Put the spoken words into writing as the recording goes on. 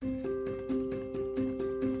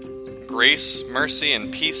Grace, mercy,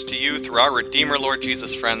 and peace to you through our Redeemer, Lord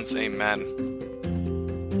Jesus, friends. Amen.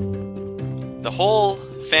 The whole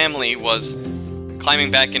family was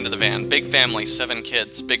climbing back into the van. Big family, 7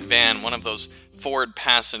 kids, big van, one of those Ford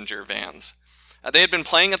passenger vans. They had been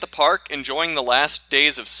playing at the park, enjoying the last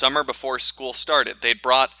days of summer before school started. They'd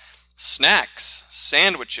brought snacks,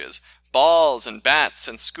 sandwiches, balls and bats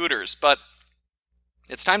and scooters, but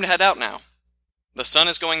it's time to head out now. The sun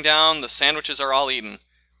is going down, the sandwiches are all eaten.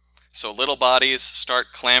 So little bodies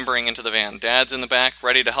start clambering into the van. Dad's in the back,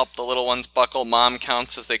 ready to help the little ones buckle. Mom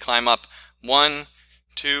counts as they climb up. 1,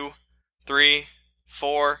 2, 3,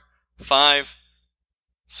 4, 5,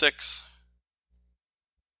 6.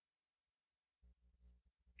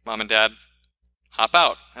 Mom and Dad hop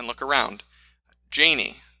out and look around.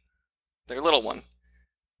 Janie, their little one,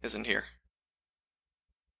 isn't here.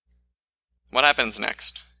 What happens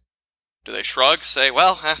next? Do they shrug, say,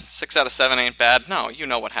 well, 6 out of 7 ain't bad? No, you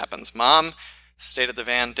know what happens. Mom stayed at the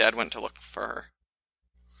van, Dad went to look for her.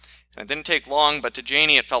 And it didn't take long, but to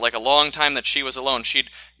Janie it felt like a long time that she was alone.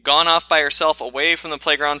 She'd gone off by herself away from the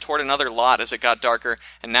playground toward another lot as it got darker,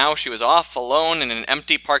 and now she was off alone in an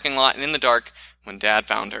empty parking lot and in the dark when Dad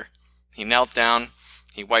found her. He knelt down,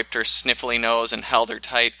 he wiped her sniffly nose and held her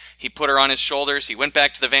tight. He put her on his shoulders, he went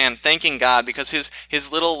back to the van, thanking God because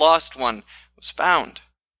his little lost one was found.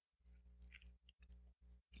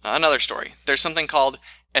 Another story. There's something called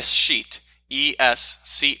Escheat, E-S-C-H-E-A-T.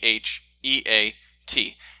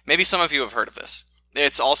 Maybe some of you have heard of this.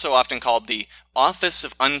 It's also often called the Office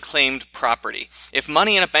of Unclaimed Property. If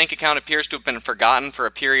money in a bank account appears to have been forgotten for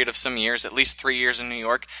a period of some years, at least 3 years in New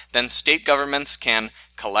York, then state governments can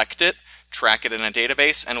collect it, track it in a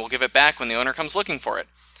database, and will give it back when the owner comes looking for it.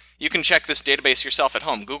 You can check this database yourself at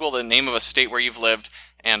home. Google the name of a state where you've lived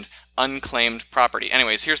and unclaimed property.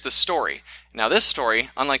 Anyways, here's the story. Now this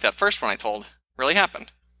story, unlike that first one I told, really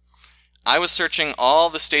happened. I was searching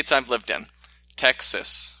all the states I've lived in.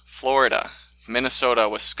 Texas, Florida, Minnesota,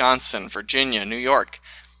 Wisconsin, Virginia, New York.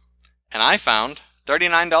 And I found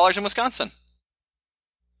 $39 in Wisconsin.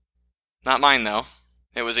 Not mine, though.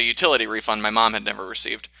 It was a utility refund my mom had never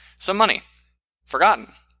received. Some money.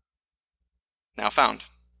 Forgotten. Now found.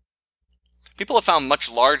 People have found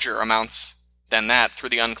much larger amounts than that through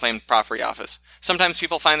the Unclaimed Property Office. Sometimes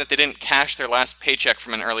people find that they didn't cash their last paycheck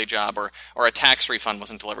from an early job or a tax refund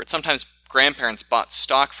wasn't delivered. Sometimes grandparents bought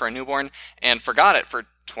stock for a newborn and forgot it for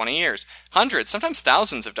 20 years. Hundreds, sometimes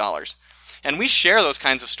thousands of dollars. And we share those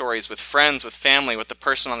kinds of stories with friends, with family, with the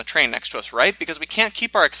person on the train next to us, right? Because we can't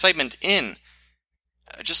keep our excitement in.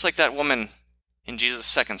 Just like that woman in Jesus'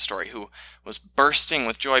 second story who was bursting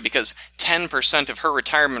with joy because 10% of her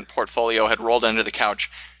retirement portfolio had rolled under the couch.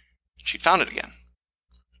 She'd found it again.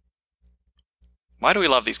 Why do we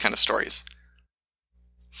love these kind of stories?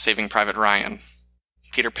 Saving Private Ryan,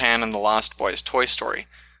 Peter Pan and the Lost Boys, Toy Story,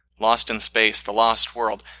 Lost in Space, The Lost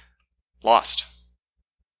World. Lost.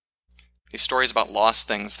 These stories about lost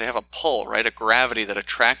things, they have a pull, right? A gravity that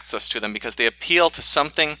attracts us to them because they appeal to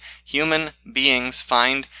something human beings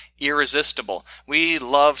find irresistible. We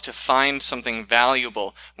love to find something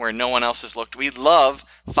valuable where no one else has looked. We love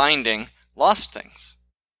finding lost things.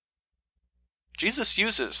 Jesus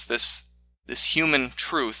uses this human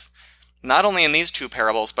truth not only in these 2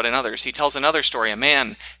 parables, but in others. He tells another story. A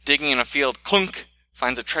man digging in a field, clunk,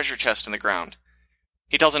 finds a treasure chest in the ground.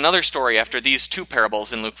 He tells another story after these 2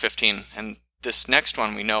 parables in Luke 15, and this next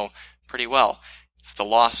one we know pretty well. It's the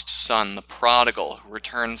lost son, the prodigal, who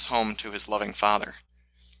returns home to his loving father.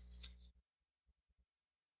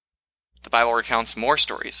 The Bible recounts more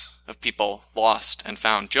stories of people lost and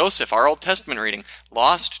found. Joseph, our Old Testament reading,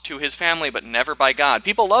 lost to his family but never by God.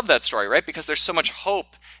 People love that story, right? Because there's so much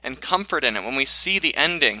hope and comfort in it when we see the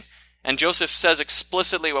ending. And Joseph says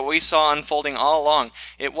explicitly what we saw unfolding all along.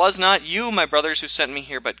 It was not you, my brothers, who sent me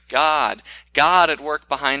here, but God. God at work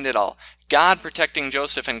behind it all. God protecting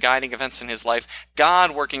Joseph and guiding events in his life.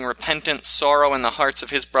 God working repentant sorrow in the hearts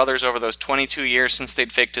of his brothers over those 22 years since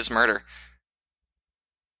they'd faked his murder.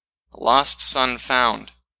 A lost son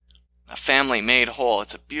found. A family made whole.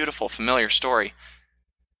 It's a beautiful, familiar story.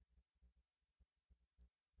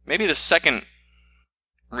 Maybe the second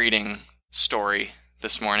reading story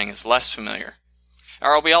this morning is less familiar.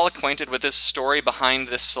 Are we all acquainted with this story behind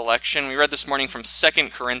this selection? We read this morning from 2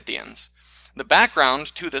 Corinthians. The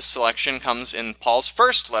background to this selection comes in Paul's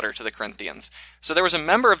first letter to the Corinthians. So there was a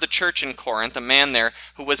member of the church in Corinth, a man there,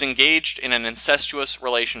 who was engaged in an incestuous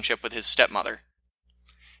relationship with his stepmother.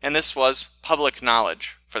 And this was public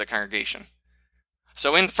knowledge for the congregation.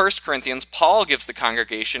 So in 1 Corinthians, Paul gives the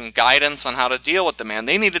congregation guidance on how to deal with the man.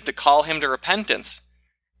 They needed to call him to repentance.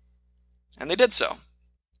 And they did so.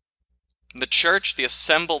 The church, the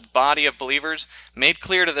assembled body of believers, made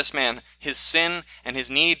clear to this man his sin and his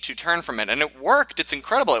need to turn from it. And it worked. It's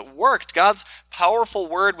incredible. It worked. God's powerful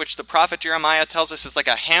word, which the prophet Jeremiah tells us is like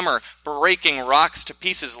a hammer breaking rocks to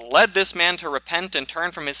pieces, led this man to repent and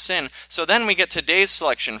turn from his sin. So then we get today's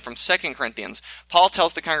selection from 2 Corinthians. Paul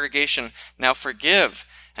tells the congregation, "Now forgive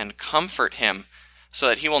and comfort him, so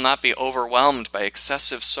that he will not be overwhelmed by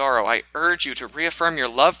excessive sorrow. I urge you to reaffirm your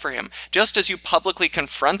love for him. Just as you publicly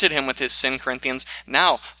confronted him with his sin, Corinthians,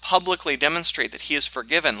 now publicly demonstrate that he is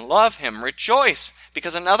forgiven. Love him, rejoice,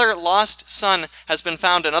 because another lost son has been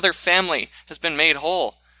found, another family has been made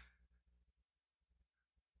whole."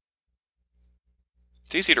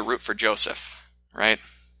 It's easy to root for Joseph, right?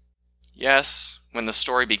 Yes, when the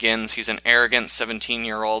story begins, he's an arrogant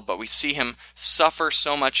 17-year-old, but we see him suffer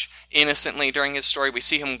so much innocently during his story. We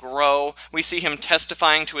see him grow. We see him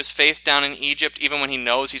testifying to his faith down in Egypt, even when he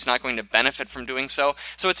knows he's not going to benefit from doing so.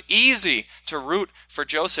 So it's easy to root for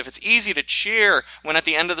Joseph. It's easy to cheer when at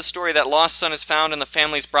the end of the story that lost son is found and the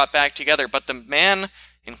family's brought back together. But the man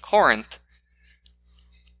in Corinth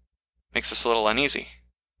makes us a little uneasy.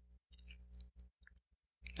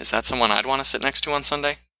 Is that someone I'd want to sit next to on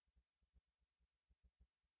Sunday?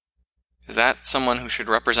 Is that someone who should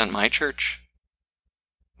represent my church?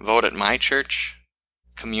 Vote at my church?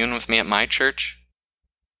 Commune with me at my church?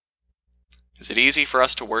 Is it easy for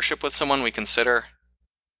us to worship with someone we consider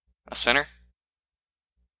a sinner?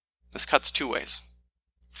 This cuts two ways.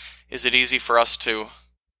 Is it easy for us to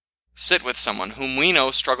sit with someone whom we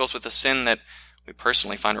know struggles with a sin that we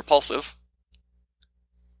personally find repulsive?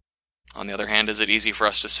 On the other hand, is it easy for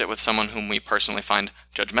us to sit with someone whom we personally find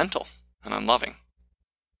judgmental and unloving?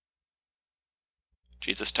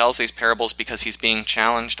 Jesus tells these parables because he's being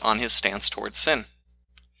challenged on his stance towards sin.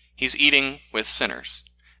 He's eating with sinners,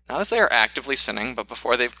 not as they are actively sinning, but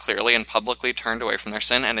before they've clearly and publicly turned away from their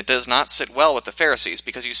sin, and it does not sit well with the Pharisees,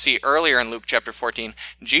 because you see earlier in Luke chapter 14,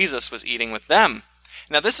 Jesus was eating with them.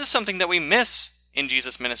 Now this is something that we miss in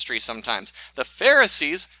Jesus' ministry sometimes. The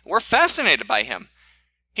Pharisees were fascinated by him.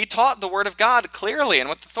 He taught the word of God clearly and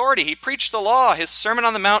with authority. He preached the law. His Sermon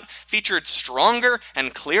on the Mount featured stronger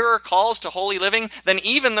and clearer calls to holy living than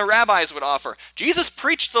even the rabbis would offer. Jesus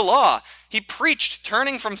preached the law. He preached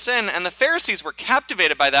turning from sin, and the Pharisees were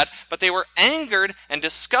captivated by that, but they were angered and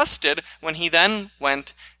disgusted when he then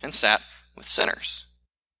went and sat with sinners.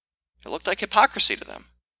 It looked like hypocrisy to them.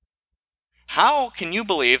 How can you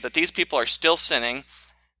believe that these people are still sinning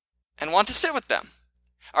and want to sit with them?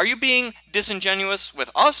 Are you being disingenuous with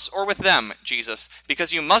us or with them, Jesus?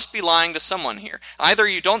 Because you must be lying to someone here. Either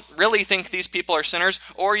you don't really think these people are sinners,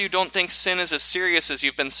 or you don't think sin is as serious as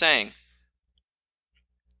you've been saying.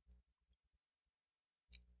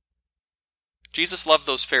 Jesus loved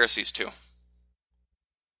those Pharisees too.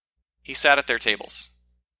 He sat at their tables.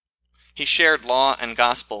 He shared law and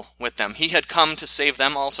gospel with them. He had come to save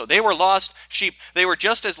them also. They were lost sheep. They were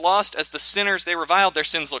just as lost as the sinners they reviled. Their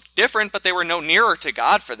sins looked different, but they were no nearer to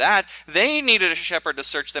God for that. They needed a shepherd to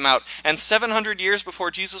search them out. And 700 years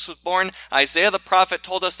before Jesus was born, Isaiah the prophet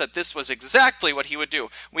told us that this was exactly what he would do.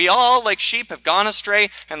 We all, like sheep, have gone astray,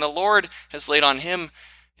 and the Lord has laid on him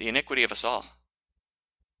the iniquity of us all.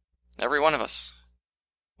 Every one of us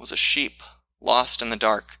was a sheep lost in the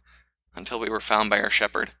dark until we were found by our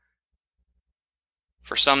shepherd.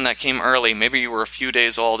 For some that came early, maybe you were a few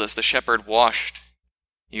days old as the shepherd washed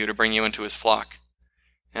you to bring you into his flock.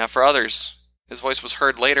 Now for others, his voice was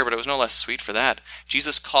heard later, but it was no less sweet for that.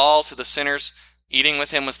 Jesus' call to the sinners eating with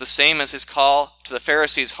him was the same as his call to the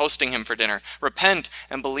Pharisees hosting him for dinner. Repent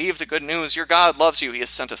and believe the good news. Your God loves you. He has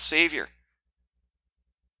sent a Savior.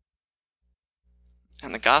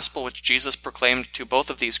 And the gospel which Jesus proclaimed to both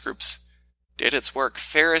of these groups did its work.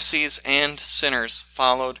 Pharisees and sinners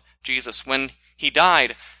followed Jesus. When he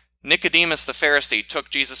died, Nicodemus the Pharisee took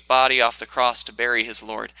Jesus' body off the cross to bury his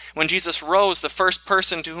Lord. When Jesus rose, the first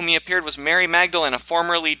person to whom he appeared was Mary Magdalene, a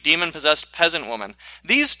formerly demon-possessed peasant woman.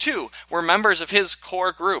 These two were members of his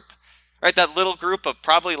core group, right? That little group of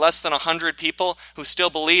probably less than 100 people who still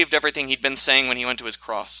believed everything he'd been saying when he went to his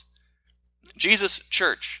cross. Jesus'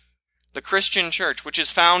 church, the Christian church, which is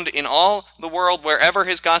found in all the world wherever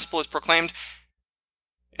his gospel is proclaimed,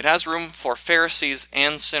 it has room for Pharisees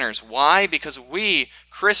and sinners. Why? Because we,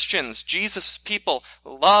 Christians, Jesus people,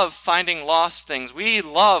 love finding lost things. We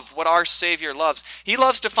love what our Savior loves. He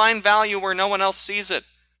loves to find value where no one else sees it.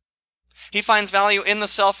 He finds value in the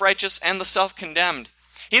self-righteous and the self-condemned.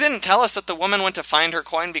 He didn't tell us that the woman went to find her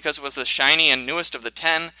coin because it was the shiny and newest of the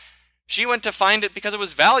 10. She went to find it because it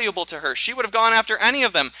was valuable to her. She would have gone after any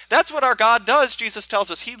of them. That's what our God does, Jesus tells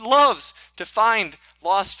us. He loves to find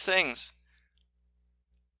lost things.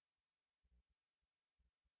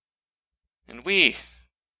 And we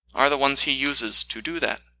are the ones he uses to do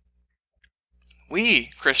that. We,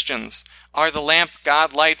 Christians, are the lamp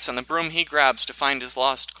God lights and the broom he grabs to find his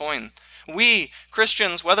lost coin. We,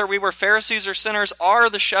 Christians, whether we were Pharisees or sinners, are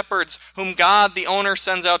the shepherds whom God, the owner,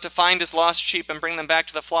 sends out to find his lost sheep and bring them back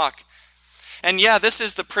to the flock. And yeah, this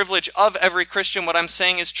is the privilege of every Christian. What I'm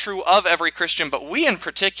saying is true of every Christian, but we in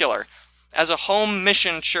particular, as a home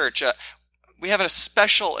mission church, we have a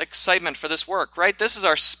special excitement for this work, right? This is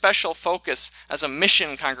our special focus as a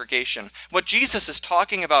mission congregation. What Jesus is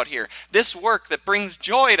talking about here, this work that brings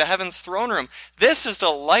joy to heaven's throne room, this is the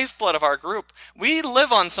lifeblood of our group. We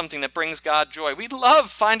live on something that brings God joy. We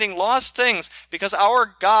love finding lost things because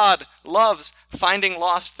our God loves finding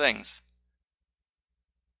lost things.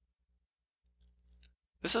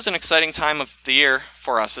 This is an exciting time of the year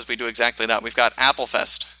for us as we do exactly that. We've got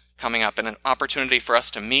Applefest coming up and an opportunity for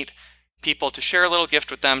us to meet people, to share a little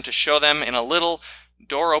gift with them, to show them in a little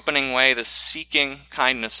door-opening way the seeking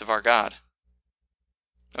kindness of our God.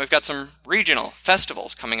 And we've got some regional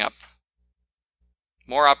festivals coming up.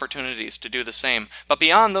 More opportunities to do the same. But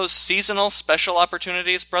beyond those seasonal special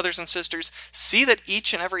opportunities, brothers and sisters, see that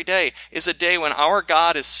each and every day is a day when our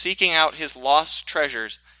God is seeking out his lost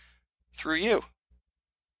treasures through you.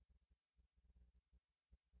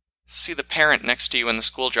 See the parent next to you in the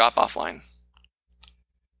school drop-off line,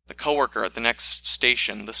 the coworker at the next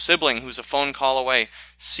station, the sibling who's a phone call away.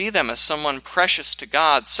 See them as someone precious to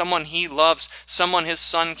God, someone he loves, someone his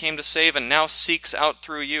son came to save and now seeks out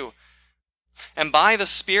through you. And by the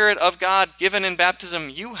Spirit of God given in baptism,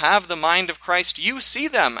 you have the mind of Christ. You see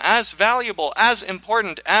them as valuable, as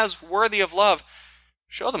important, as worthy of love.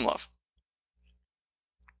 Show them love.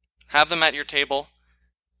 Have them at your table.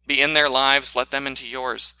 Be in their lives. Let them into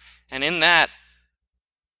yours. And in that,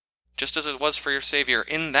 just as it was for your Savior,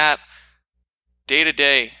 in that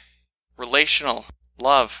day-to-day relational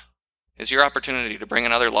love is your opportunity to bring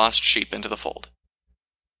another lost sheep into the fold.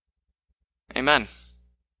 Amen.